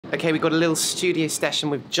Okay, we got a little studio session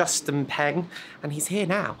with Justin Peng, and he's here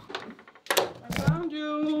now. I found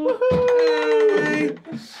you. Hey.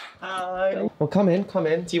 Hi. Well, come in.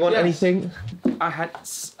 Do you want anything? I had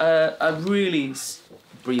a really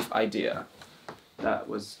brief idea that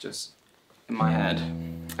was just in my head,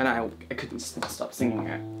 and I couldn't stop singing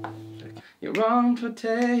it. You're wrong for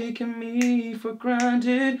taking me for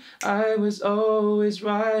granted. I was always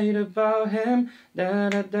right about him. Da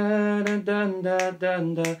da da da da da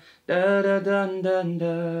da da da da da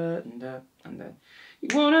da da. And then you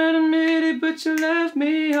wanted to admit it, but you left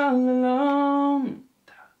me all alone.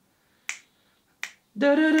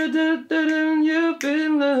 Da da da da da da. You've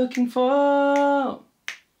been looking for.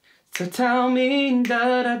 So tell me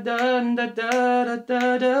da da da da da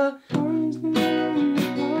da da.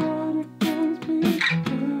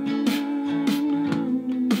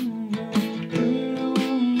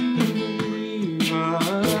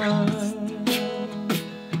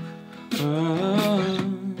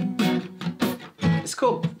 It's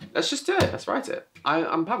cool. Let's just do it. Let's write it.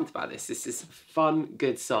 I'm pumped about this. This is a fun,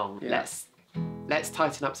 good song. Yeah. Let's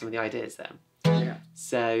tighten up some of the ideas then. Yeah.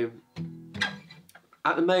 So,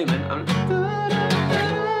 at the moment, I'm...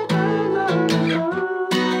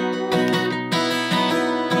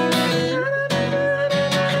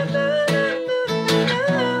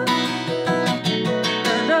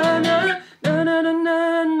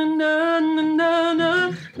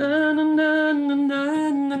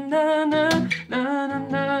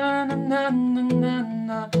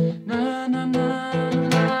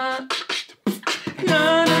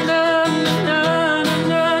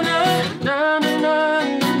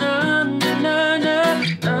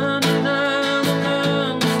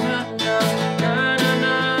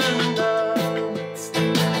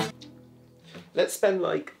 Let's spend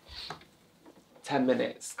like 10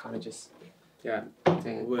 minutes kind of just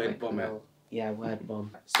doing Word bomb it. Yeah, word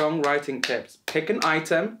bomb. Songwriting tips. Pick an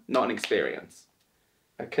item, not an experience.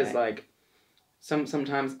 Because like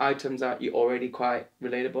sometimes items are already quite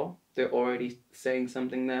relatable. They're already saying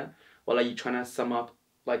something there. Or like you trying to sum up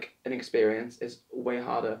like an experience is way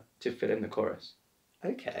harder to fit in the chorus.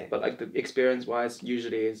 Okay. But like the experience wise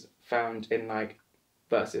usually is found in like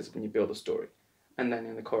verses when you build a story. And then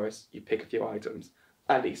in the chorus you pick a few items.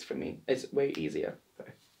 At least for me. It's way easier. If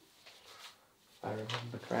I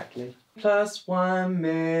remember correctly. +1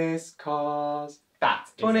 missed calls. That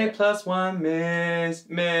is 20 it. plus 1 miss.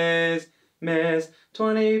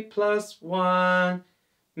 20 plus 1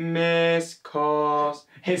 missed calls.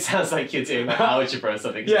 It sounds like you're doing algebra or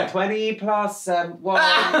something. Yeah. 20 plus 1.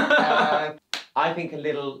 I think a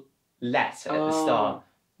little less at the start.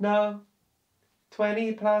 No.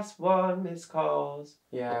 20 plus 1 is calls.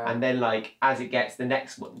 Yeah. And then, like, as it gets the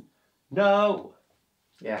next one, no.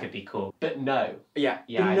 Yeah. Could be cool. But no. Yeah.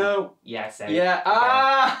 Yeah. But no. Yeah, so. Yeah.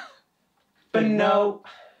 Ah. But no.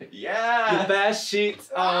 Yeah. The best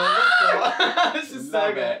sheets on the floor. This is so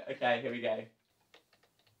Love good. it. Okay, here we go.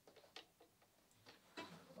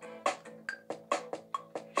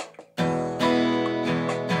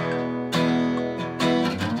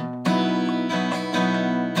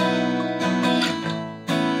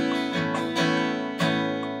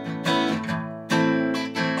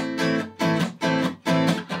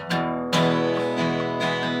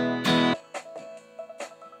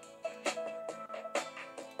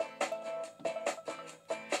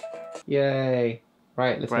 Yay.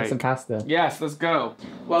 Right, let's make some pasta. Yes, let's go.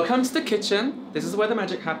 Welcome to the kitchen. This is where the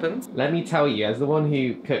magic happens. Let me tell you, as the one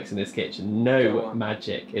who cooks in this kitchen, no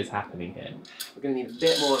magic is happening here. We're going to need a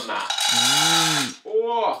bit more than that.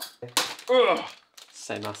 Oh. Ugh.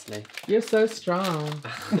 So muscly. You're so strong.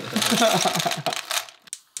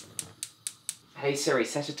 Hey Siri,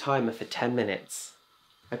 set a timer for 10 minutes.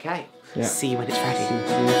 Okay. Yeah. See you when it's ready.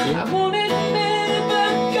 I wanted a minute,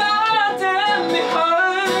 but goddamn it hurts.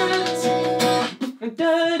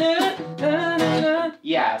 Da, da, da, da, da.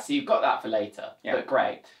 Yeah, so you've got that for later. Yeah. But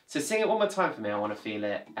great. So sing it one more time for me. I want to feel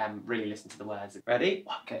it and really listen to the words. Ready?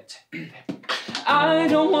 One, good. I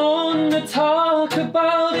don't want to talk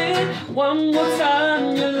about it. One more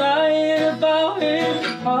time, you're lying about it.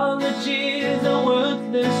 Apologies are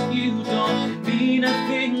worthless. You don't mean a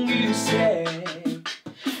thing you say.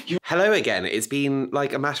 Hello again. It's been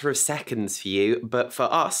like a matter of seconds for you, but for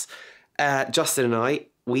us, Justin and I,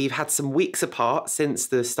 we've had some weeks apart since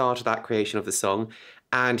the start of that creation of the song,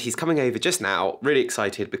 and he's coming over just now, really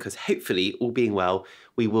excited because hopefully, all being well,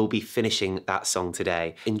 we will be finishing that song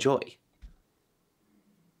today. Enjoy.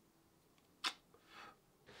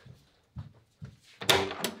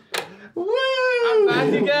 Woo! I'm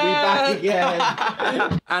back again. We back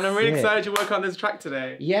again. And I'm really Sick. excited to work on this track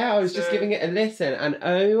today. Yeah, I was just giving it a listen, and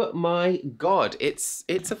oh my god, it's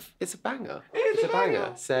a banger. It's a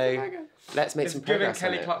banger. So let's make some progress. It's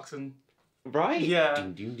giving Kelly on it. Clarkson. Right? Yeah.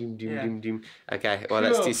 Doom, doom, doom, doom, Yeah. doom, doom. Okay, well,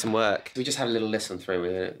 let's Cool. do some work. We just had a little listen through.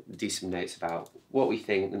 We're going to do some notes about what we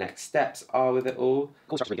think the next steps are with it all.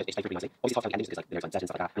 Chord structure's really good. It's played pretty nicely. Obviously, it's hard to find endings because like, there's like certain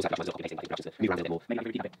stuff like that. And also, like, move around a bit more. Maybe like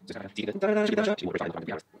repeat a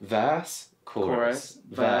bit. Verse, chorus,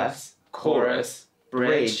 verse, chorus,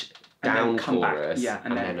 bridge, down come back. chorus, Yeah,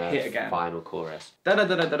 and then hit again. Final chorus. Da da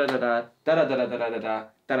da da da da da da da da da da da da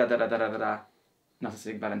da da da da da da.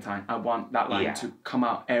 Narcissistic Valentine. I want that line to come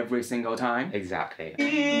out every single time. Exactly.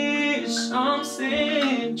 Is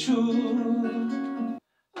something true.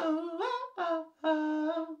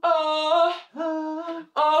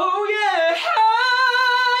 Oh yeah,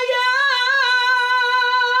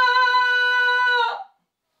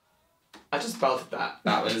 I just belted that.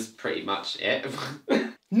 That was pretty much it.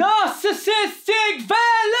 Narcissistic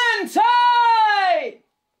Valentine!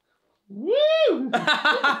 Woo!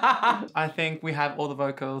 I think we have all the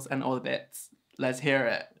vocals and all the bits. Let's hear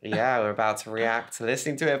it. Yeah, we're about to react to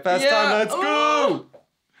listening to it first time. Let's go!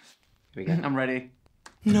 Here we go. I'm ready.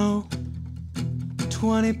 No,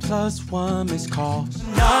 20 plus 1 missed calls.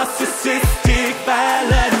 Narcissistic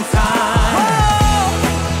Valentine.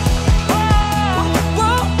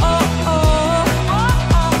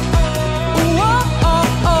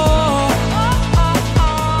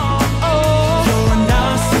 You're a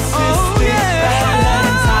narcissistic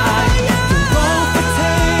Valentine. You're wrong for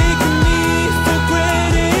taking me for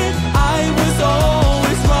granted. I was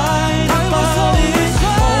always right about it.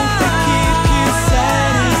 Hope they keep you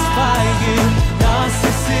satisfying.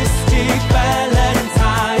 Narcissistic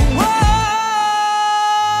Valentine.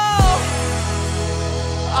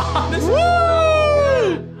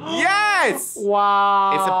 Yes!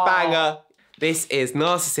 Wow. It's a banger. This is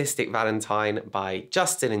Narcissistic Valentine by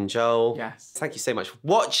Justin and Joel. Yes. Thank you so much for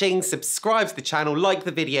watching. Subscribe to the channel, like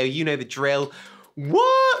the video, you know the drill.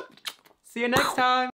 What? See you next time.